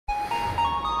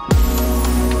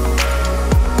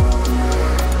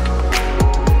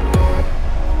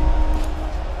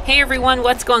everyone,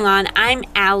 what's going on? I'm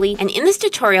Alli, and in this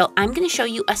tutorial, I'm going to show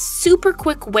you a super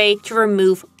quick way to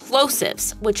remove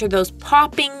plosives, which are those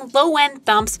popping, low-end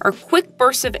thumps or quick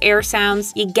bursts of air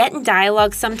sounds you get in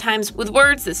dialogue sometimes with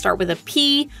words that start with a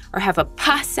P or have a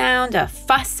P sound, a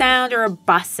F sound, or a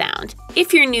B sound.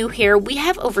 If you're new here, we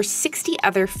have over 60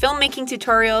 other filmmaking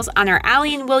tutorials on our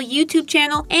Alli and Will YouTube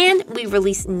channel, and we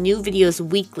release new videos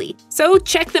weekly. So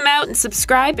check them out and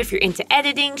subscribe if you're into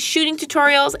editing, shooting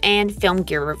tutorials, and film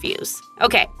gear reviews.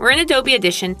 Okay, we're in Adobe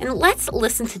Audition, and let's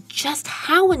listen to just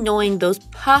how annoying those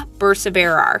pop bursts of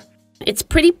air are. It's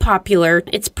pretty popular,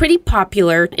 it's pretty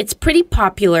popular, it's pretty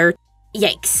popular.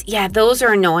 Yikes, yeah, those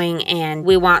are annoying and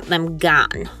we want them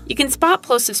gone. You can spot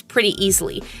plosives pretty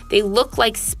easily. They look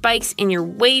like spikes in your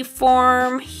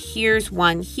waveform. Here's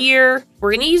one here.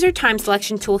 We're gonna use our time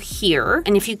selection tool here.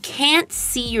 And if you can't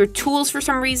see your tools for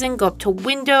some reason, go up to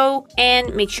Window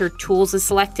and make sure Tools is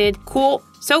selected. Cool.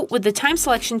 So with the time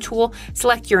selection tool,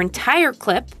 select your entire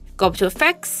clip. Go up to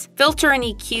Effects, Filter and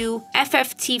EQ,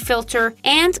 FFT Filter,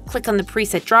 and click on the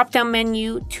preset drop-down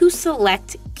menu to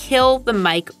select Kill the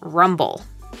Mic Rumble.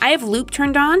 I have loop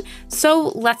turned on,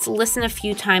 so let's listen a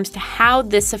few times to how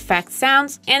this effect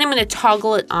sounds, and I'm going to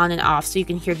toggle it on and off so you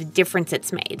can hear the difference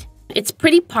it's made. It's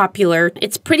pretty popular,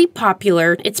 it's pretty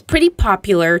popular, it's pretty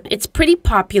popular, it's pretty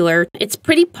popular, it's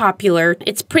pretty popular,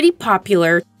 it's pretty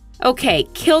popular. Okay,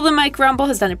 Kill the Mic Rumble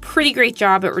has done a pretty great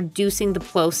job at reducing the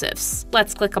plosives.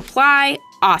 Let's click Apply.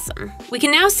 Awesome. We can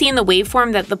now see in the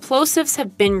waveform that the plosives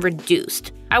have been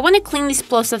reduced. I want to clean these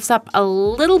plosives up a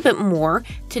little bit more.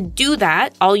 To do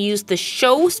that, I'll use the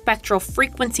Show Spectral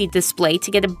Frequency display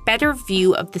to get a better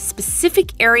view of the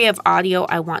specific area of audio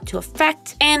I want to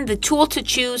affect. And the tool to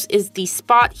choose is the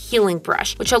Spot Healing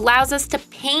Brush, which allows us to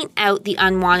paint out the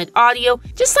unwanted audio,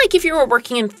 just like if you were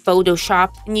working in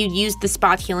Photoshop and you'd use the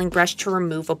Spot Healing Brush to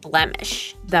remove a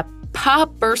blemish. The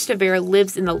pop burst of air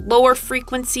lives in the lower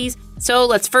frequencies, so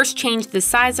let's first change the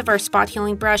size of our spot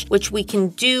healing brush, which we can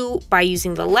do by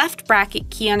using the left bracket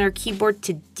key on our keyboard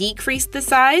to decrease the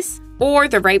size, or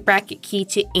the right bracket key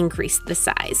to increase the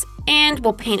size. And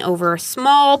we'll paint over a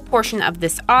small portion of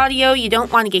this audio. You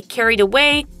don't want to get carried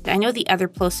away. I know the other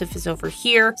plosive is over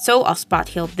here, so I'll spot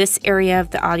heal this area of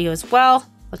the audio as well.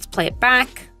 Let's play it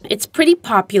back. It's pretty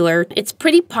popular, it's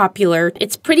pretty popular,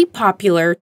 it's pretty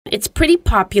popular, it's pretty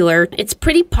popular, it's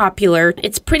pretty popular,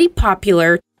 it's pretty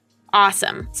popular.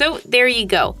 Awesome. So there you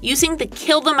go. Using the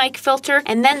Kill the Mic filter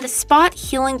and then the Spot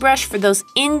Healing Brush for those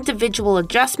individual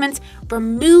adjustments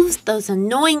removes those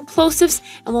annoying plosives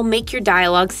and will make your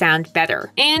dialogue sound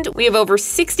better. And we have over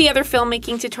 60 other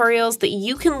filmmaking tutorials that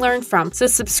you can learn from. So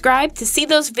subscribe to see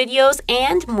those videos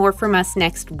and more from us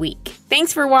next week.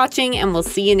 Thanks for watching, and we'll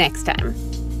see you next time.